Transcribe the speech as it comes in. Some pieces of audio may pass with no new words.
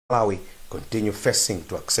Malawi continue facing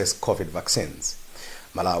to access COVID vaccines.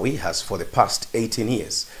 Malawi has for the past 18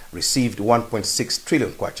 years received 1.6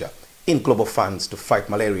 trillion kwacha in global funds to fight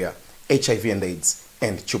malaria, HIV and AIDS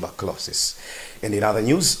and tuberculosis. And in other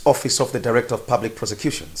news, Office of the Director of Public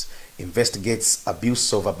Prosecutions investigates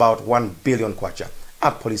abuse of about 1 billion kwacha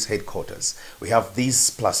at police headquarters. We have these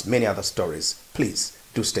plus many other stories. Please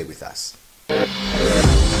do stay with us.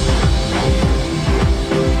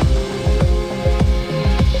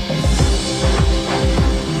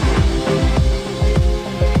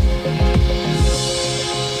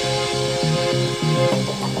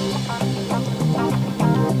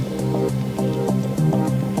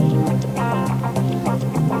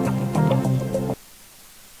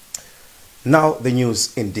 Now the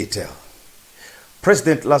news in detail.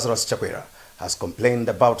 President Lazarus Chakwera has complained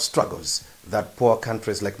about struggles that poor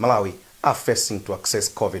countries like Malawi are facing to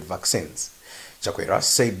access COVID vaccines. Chakwera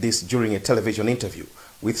said this during a television interview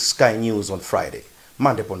with Sky News on Friday.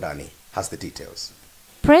 Mande Pondani has the details.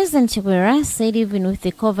 President Chakwera said even with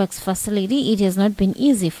the COVAX facility, it has not been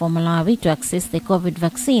easy for Malawi to access the COVID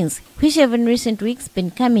vaccines, which have in recent weeks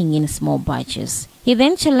been coming in small batches. He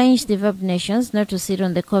then challenged developed nations not to sit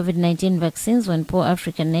on the COVID-19 vaccines when poor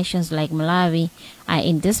African nations like Malawi are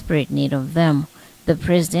in desperate need of them. The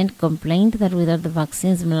president complained that without the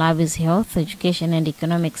vaccines, Malawi's health, education and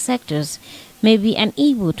economic sectors may be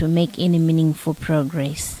unable to make any meaningful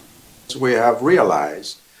progress. We have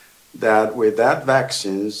realized that without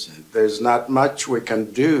vaccines, there's not much we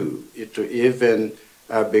can do to even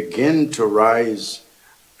begin to rise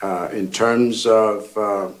in terms of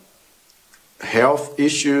health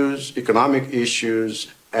issues, economic issues,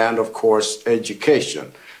 and of course,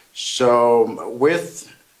 education. So with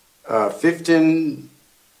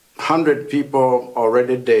 1,500 people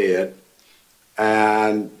already dead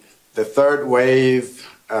and the third wave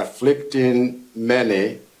afflicting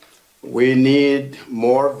many, we need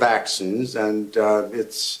more vaccines, and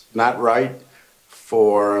it's not right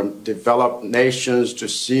for developed nations to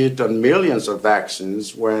sit on millions of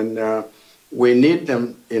vaccines when we need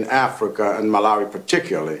them in Africa and Malawi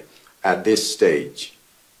particularly at this stage.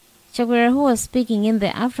 Chakwera, who was speaking in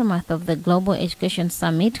the aftermath of the Global Education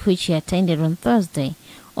Summit, which he attended on Thursday,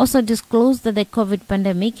 also disclosed that the COVID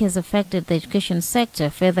pandemic has affected the education sector,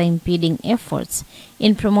 further impeding efforts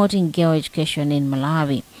in promoting girl education in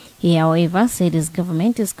Malawi. He, however, said his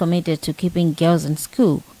government is committed to keeping girls in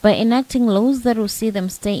school by enacting laws that will see them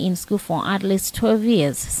stay in school for at least 12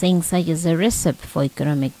 years, saying such is a recipe for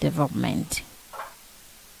economic development.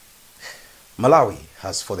 Malawi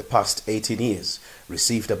has for the past 18 years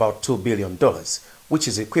received about $2 billion, which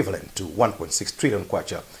is equivalent to 1.6 trillion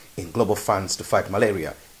kwacha in global funds to fight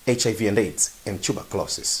malaria, HIV and AIDS and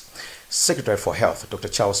tuberculosis. Secretary for Health, Dr.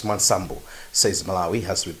 Charles Mansambo, says Malawi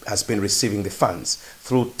has been receiving the funds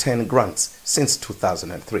through 10 grants since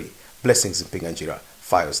 2003. Blessings Mpinganjira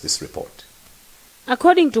files this report.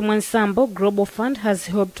 According to Mansambo, Global Fund has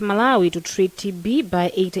helped Malawi to treat TB by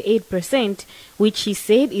 88%, which he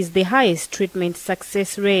said is the highest treatment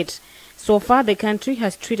success rate. So far, the country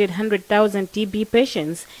has treated 100,000 TB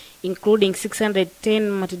patients, including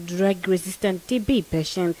 610 multi-drug-resistant TB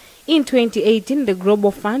patients. In 2018, the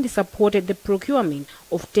Global Fund supported the procurement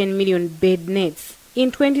of 10 million bed nets.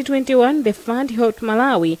 In 2021, the fund helped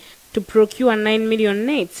Malawi to procure 9 million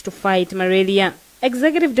nets to fight malaria.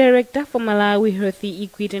 Executive Director for Malawi Healthy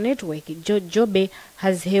Equity Network, George Jobe,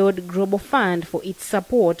 has hailed Global Fund for its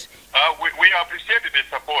support. We appreciate the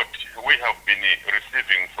support we have been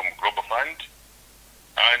receiving from Global Fund.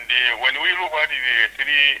 And when we look at the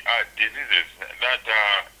three diseases that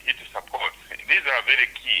it supports, these are very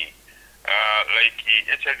key, like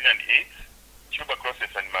HIV and AIDS,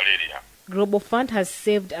 tuberculosis and malaria. Global Fund has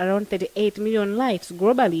saved around 38 million lives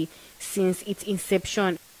globally since its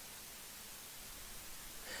inception.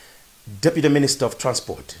 Deputy Minister of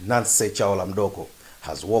Transport, Nancy Chaola Mdoko,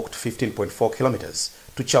 has walked 15.4 kilometers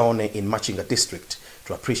to Chaone in Machinga district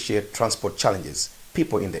to appreciate transport challenges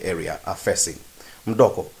people in the area are facing.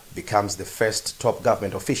 Mdoko becomes the first top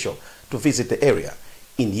government official to visit the area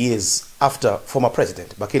in years after former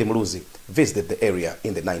President Bakiri Muluzi visited the area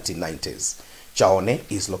in the 1990s. Chaone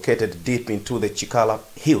is located deep into the Chikala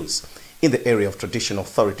Hills in the area of traditional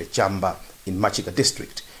authority Chamba in Machinga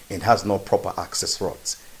district and has no proper access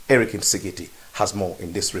roads. Eric Msigiti has more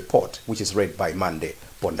in this report, which is read by Mande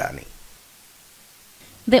Pondani.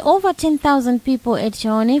 The over 10,000 people at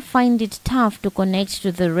Chaone find it tough to connect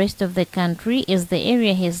to the rest of the country as the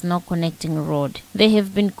area has no connecting road. There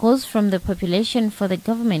have been calls from the population for the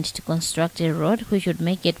government to construct a road which would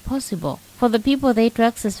make it possible for the people there to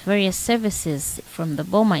access various services from the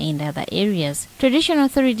Boma and other areas. Traditional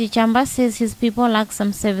Authority Chamba says his people lack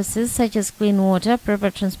some services such as clean water,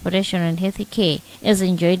 proper transportation and healthy care as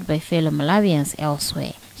enjoyed by fellow Malawians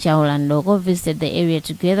elsewhere. Chaola Ndogo visited the area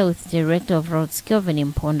together with Director of Roads Kelvin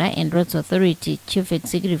Imponda and Roads Authority Chief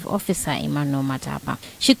Executive Officer Emmanuel Matapa.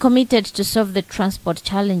 She committed to solve the transport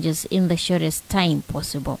challenges in the shortest time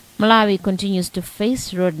possible. Malawi continues to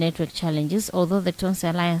face road network challenges, although the Tonse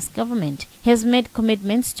Alliance government has made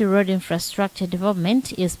commitments to road infrastructure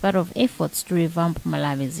development as part of efforts to revamp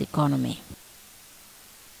Malawi's economy.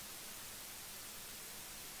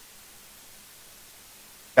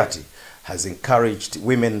 Has encouraged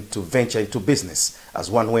women to venture into business as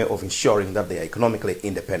one way of ensuring that they are economically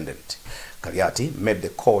independent. Kaliati made the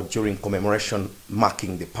call during commemoration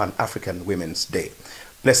marking the Pan-African Women's Day.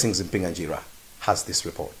 Blessings Mpinganjira has this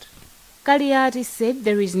report. Kaliati said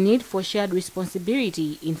there is need for shared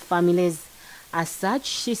responsibility in families. As such,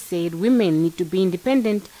 she said women need to be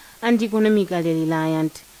independent and economically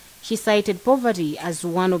reliant. She cited poverty as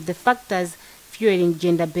one of the factors fueling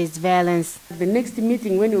gender-based violence. The next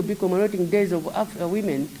meeting, when you'll be commemorating Days of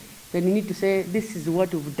Women, then you need to say, this is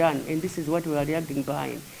what we've done and this is what we are reacting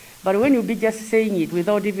behind. But when you'll be just saying it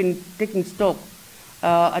without even taking stock,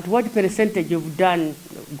 at what percentage you've done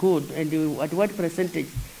good and at what percentage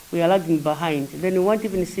we are lagging behind, then you won't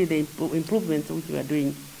even see the improvements which we are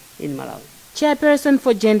doing in Malawi. Chairperson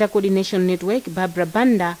for Gender Coordination Network, Barbara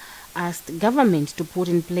Banda, asked government to put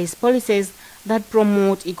in place policies that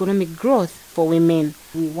promote economic growth for women.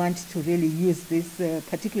 We want to really use this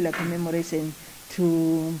particular commemoration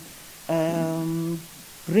to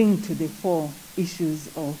bring to the fore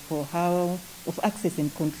issues of access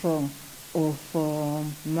and control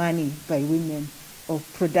of money by women, of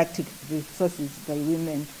productive resources by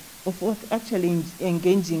women, of actually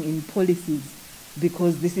engaging in policies,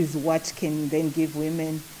 because this is what can then give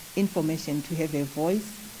women information to have a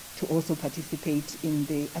voice, to also participate in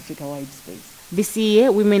the Africa-wide space. This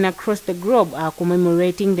year, women across the globe are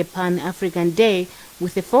commemorating the Pan-African Day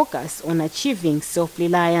with a focus on achieving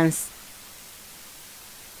self-reliance.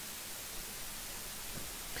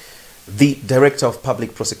 The Director of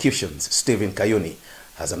Public Prosecutions, Stephen Kayuni,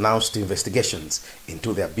 has announced investigations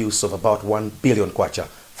into the abuse of about 1 billion kwacha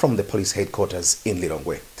from the police headquarters in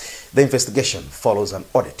Lilongwe. The investigation follows an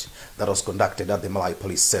audit that was conducted at the Malawi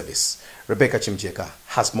Police Service. Rebecca Chimjeka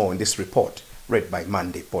has more in this report, read by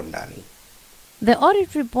Mande Pondani. The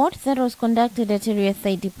audit report that was conducted at Area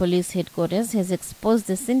 30 Police Headquarters has exposed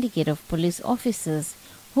the syndicate of police officers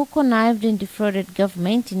who connived and defrauded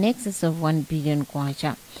government in excess of 1 billion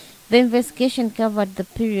kwacha. The investigation covered the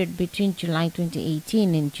period between July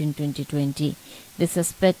 2018 and June 2020. The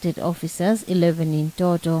suspected officers, 11 in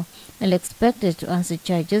total, are expected to answer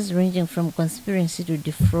charges ranging from conspiracy to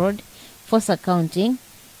defraud, false accounting,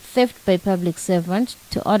 theft by public servant,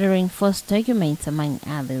 to ordering false documents, among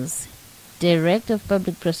others. Director of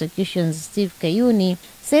Public Prosecutions Steve Kayuni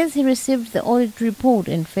says he received the audit report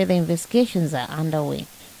and further investigations are underway.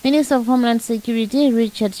 Minister of Homeland Security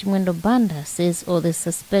Richard Chimwendo Banda says all the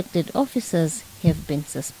suspected officers have been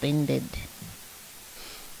suspended.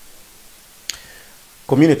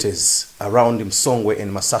 Communities around Msongwe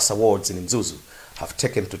and Masasa wards in Mzuzu have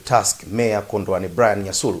taken to task Mayor Kondwani Brian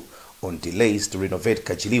Nyasulu on delays to renovate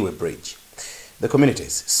Kajiliwe Bridge. The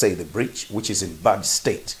communities say the bridge, which is in bad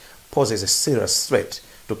state, poses a serious threat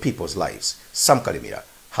to people's lives. Sam Kalimira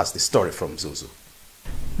has the story from Mzuzu.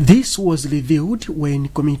 This was revealed when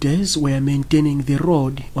communities were maintaining the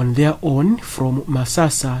road on their own from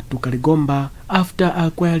Masasa to Kaligomba after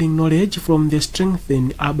acquiring knowledge from the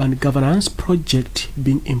Strengthened Urban Governance project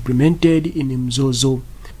being implemented in Mzozo.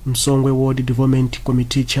 Msongwe Ward Development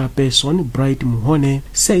Committee Chairperson Bright Muhone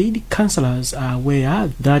said councillors are aware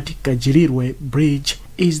that Kajilirwe Bridge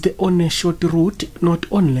is the only short route not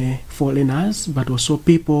only for learners but also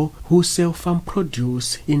people who sell farm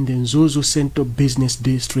produce in the Mzuzu Central Business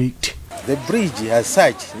District. The bridge as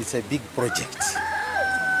such is a big project.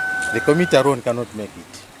 The committee alone cannot make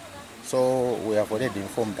it. So we have already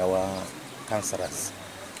informed our councillors.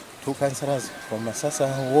 2 councillors from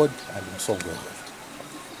Masasa Ward and Msongwe Ward.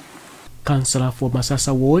 Councillor for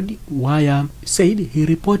Masasa Ward, Waya, said he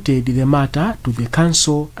reported the matter to the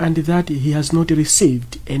council and that he has not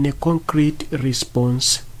received any concrete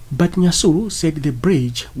response. But Nyasulu said the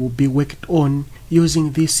bridge will be worked on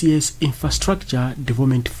using this year's Infrastructure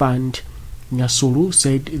Development Fund. Nyasulu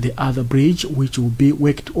said the other bridge which will be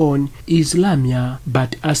worked on is Lamia,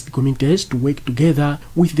 but asked communities to work together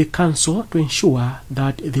with the council to ensure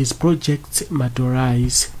that these projects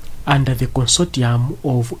materialize. Under the consortium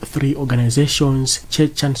of 3 organizations,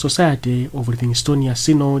 Church and Society of Livingstonia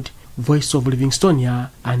Synod, Voice of Livingstonia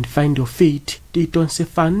and Find Your Feet, the Tonse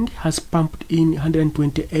Fund has pumped in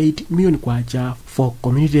 128 million kwacha for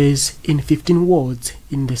communities in 15 wards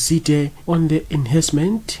in the city on the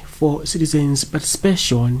enhancement for citizens'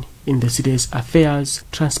 participation in the city's affairs,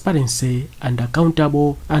 transparency and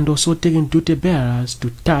accountable, and also taking duty bearers to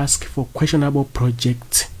task for questionable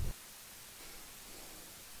projects.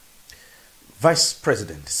 Vice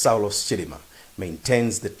President Saulos Chilima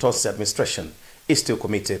maintains the Tonse administration is still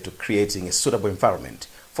committed to creating a suitable environment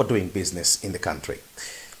for doing business in the country.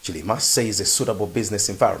 Chilima says a suitable business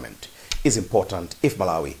environment is important if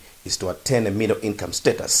Malawi is to attain a middle income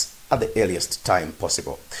status at the earliest time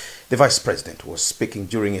possible. The Vice President was speaking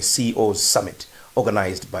during a CEO's summit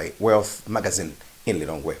organized by Wealth Magazine in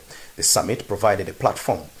Lilongwe. The summit provided a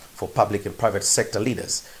platform for public and private sector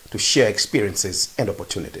leaders to share experiences and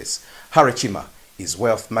opportunities. Harry Chima is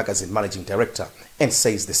Wealth Magazine Managing Director and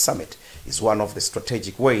says the summit is one of the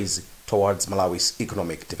strategic ways towards Malawi's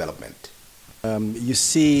economic development. You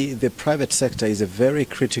see, the private sector is a very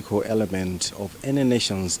critical element of any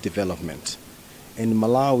nation's development. And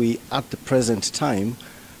Malawi, at the present time,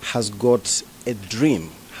 has got a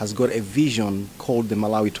dream, has got a vision called the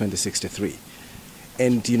Malawi 2063.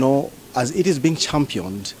 And, you know, as it is being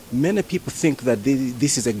championed, many people think that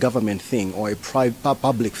this is a government thing or a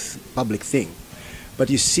public thing. But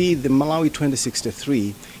you see, the Malawi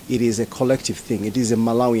 2063, it is a collective thing. It is a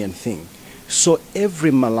Malawian thing. So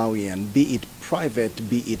every Malawian, be it private,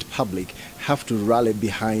 be it public, have to rally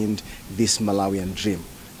behind this Malawian dream.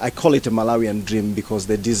 I call it a Malawian dream because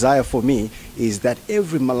the desire for me is that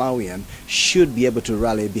every Malawian should be able to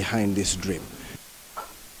rally behind this dream.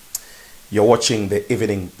 You're watching the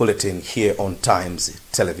evening bulletin here on Times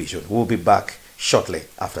Television. We'll be back shortly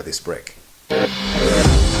after this break.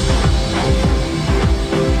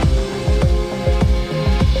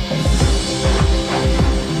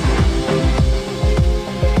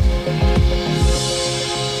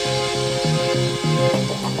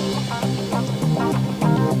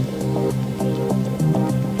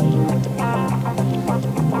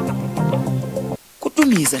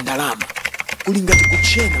 Kutumiza ndalama kulingati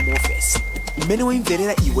kuchena mu office mmene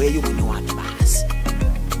wimverera iweyo mwini wake basi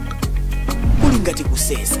kulingati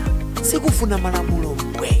kusesa sikufuna malamulo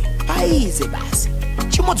mbwe paize basi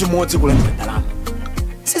chimodzimodzi kulandira ndalama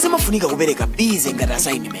sizimafunika kupereka bize ngati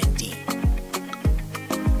assignment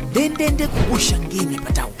ndendende kupusha ngini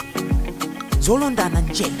pa tauni zolondana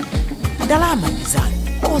nje ndalama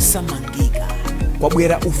mizani osamangika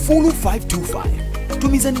kwabwera ufulu 525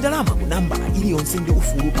 tumiza ndalama ku nambala iliyonse ndi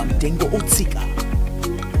ufulu pa mtengo otsika.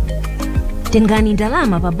 Tengani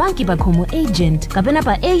ndalama pa banki pa Khomo agent kapena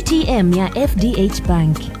pa ATM ya FDH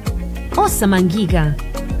Bank. Osamangika,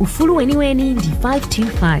 ufulu weniweni ndi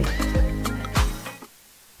 525.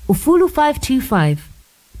 Ufulu 525,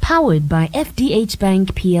 powered by FDH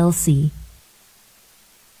Bank PLC.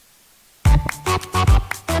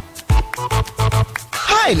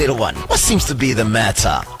 Hi, little one. What seems to be the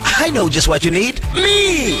matter? I know just what you need.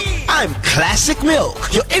 Me! I'm Classic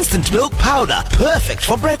Milk, your instant milk powder. Perfect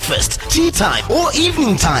for breakfast, tea time, or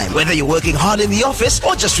evening time. Whether you're working hard in the office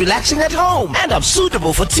or just relaxing at home. And I'm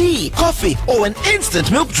suitable for tea, coffee, or an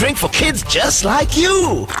instant milk drink for kids just like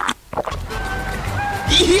you.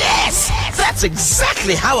 Yes! That's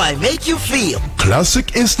exactly how I make you feel.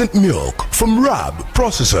 Classic instant milk from Rab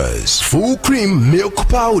Processors. Full cream milk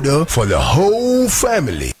powder for the whole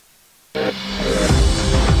family.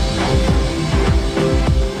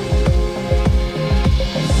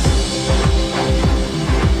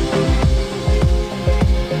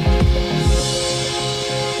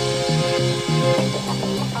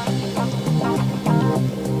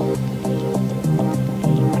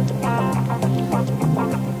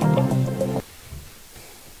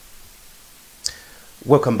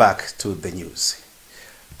 Welcome back to the news.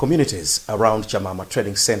 Communities around Chamama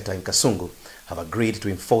Trading Center in Kasungu have agreed to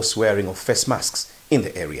enforce wearing of face masks in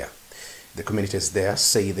the area. The communities there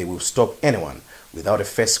say they will stop anyone without a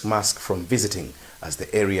face mask from visiting, as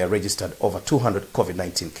the area registered over 200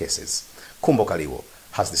 COVID-19 cases. Kumbo Kaliwo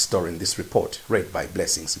has the story in this report, read by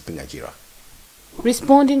Blessings Mpingajira.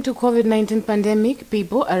 Responding to COVID-19 pandemic,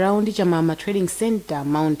 people around the Chamama Trading Center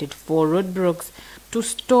mounted 4 roadblocks to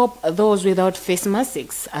stop those without face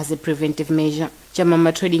masks as a preventive measure.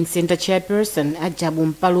 Chamama Trading Center chairperson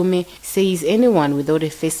Ajabu Mpalume says anyone without a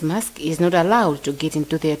face mask is not allowed to get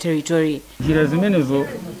into their territory.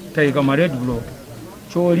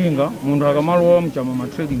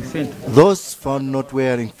 Those found not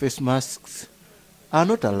wearing face masks are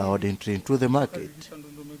not allowed entry into the market.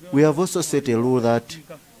 We have also set a rule that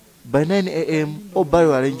by 9 a.m. all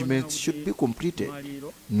burial arrangements should be completed,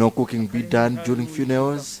 no cooking be done during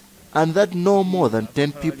funerals, and that no more than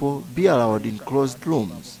 10 people be allowed in closed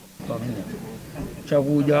rooms.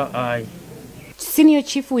 Senior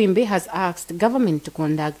Chief Wimbe has asked government to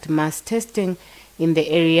conduct mass testing in the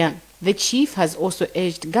area. The chief has also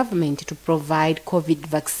urged government to provide COVID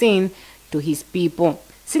vaccine to his people.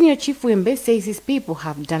 Senior Chief Wimbe says his people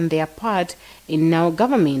have done their part and now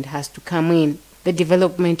government has to come in. The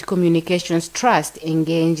Development Communications Trust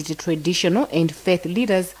engaged traditional and faith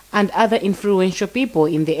leaders and other influential people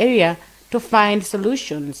in the area to find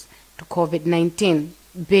solutions to COVID-19.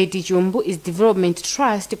 Betty Jumbu is Development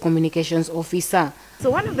Trust Communications Officer. So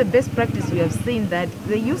one of the best practices we have seen that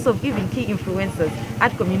the use of even key influencers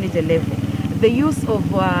at community level, the use of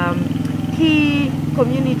key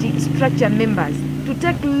community structure members to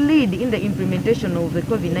take lead in the implementation of the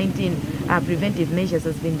COVID-19 preventive measures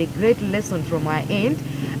has been the great lesson from our end,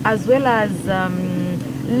 as well as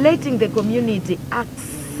letting the community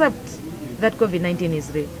accept that COVID-19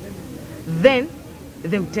 is real. Then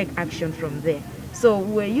they will take action from there. So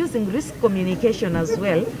we're using risk communication as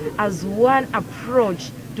well as one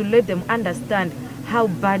approach to let them understand how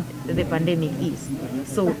bad the pandemic is.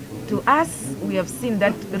 So to us, we have seen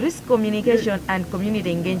that risk communication and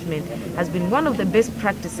community engagement has been one of the best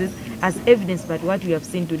practices as evidenced by what we have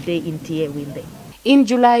seen today in TA Wimbe. In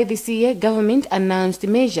July this year, government announced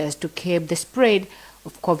measures to curb the spread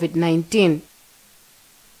of COVID-19.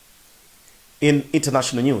 In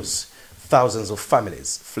international news, thousands of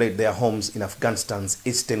families fled their homes in Afghanistan's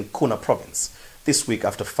eastern Kunar province this week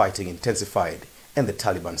after fighting intensified and the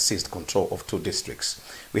Taliban seized control of 2 districts.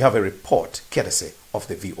 We have a report courtesy of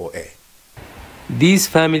the VOA. These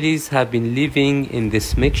families have been living in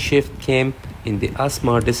this makeshift camp in the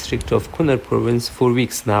Asmar district of Kunar province for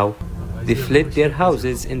weeks now. They fled their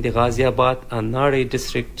houses in the Ghaziabad and Nare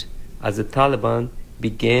district as the Taliban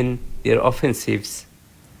began their offensives.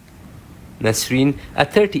 Nasreen, a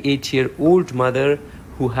 38-year-old mother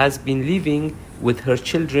who has been living with her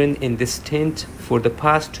children in this tent for the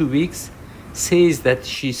past 2 weeks, says that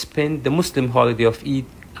she spent the Muslim holiday of Eid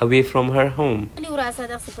away from her home.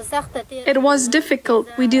 It was difficult.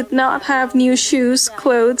 We did not have new shoes,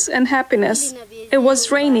 clothes, and happiness. It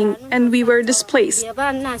was raining and we were displaced.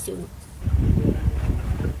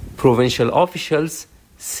 Provincial officials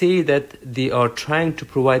say that they are trying to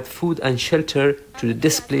provide food and shelter to the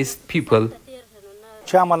displaced people.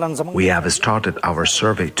 We have started our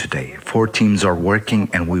survey today. 4 teams are working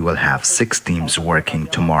and we will have 6 teams working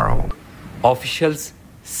tomorrow. Officials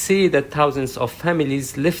say that thousands of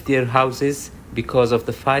families left their houses because of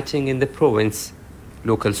the fighting in the province.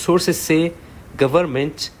 Local sources say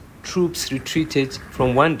government troops retreated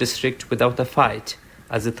from one district without a fight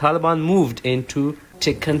as the Taliban moved in to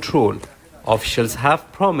take control. Officials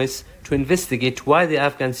have promised to investigate why the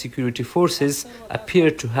Afghan security forces appear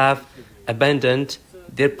to have abandoned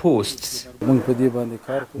their posts.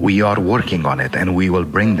 We are working on it and we will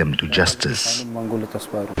bring them to justice.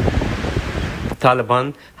 The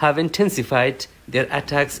Taliban have intensified their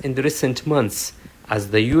attacks in the recent months as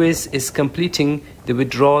the US is completing the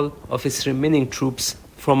withdrawal of its remaining troops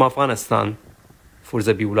from Afghanistan. For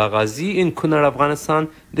Zabiullah Ghazi in Kunar, Afghanistan,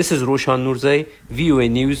 this is Roshan Nurzai, VOA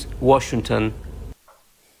News, Washington.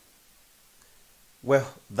 Well,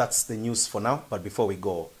 that's the news for now, but before we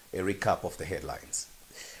go, a recap of the headlines.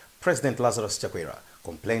 President Lazarus Chakwera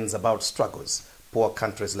complains about struggles poor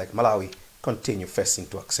countries like Malawi continue facing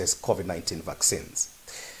to access COVID-19 vaccines.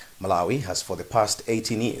 Malawi has for the past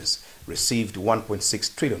 18 years received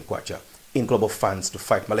 1.6 trillion kwacha in global funds to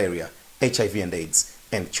fight malaria, HIV and AIDS,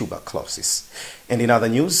 and tuberculosis. And in other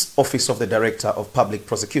news, Office of the Director of Public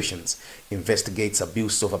Prosecutions investigates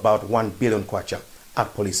abuse of about 1 billion kwacha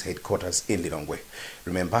at police headquarters in Lilongwe.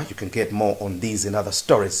 Remember, you can get more on these and other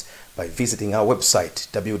stories by visiting our website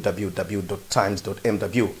www.times.mw,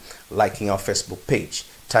 liking our Facebook page,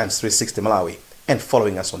 Times 360 Malawi, and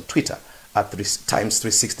following us on Twitter at Times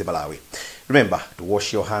 360 Malawi. Remember to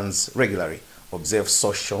wash your hands regularly, observe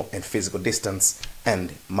social and physical distance,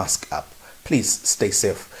 and mask up. Please stay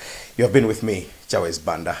safe. You have been with me, Jawes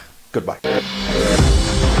Banda. Goodbye.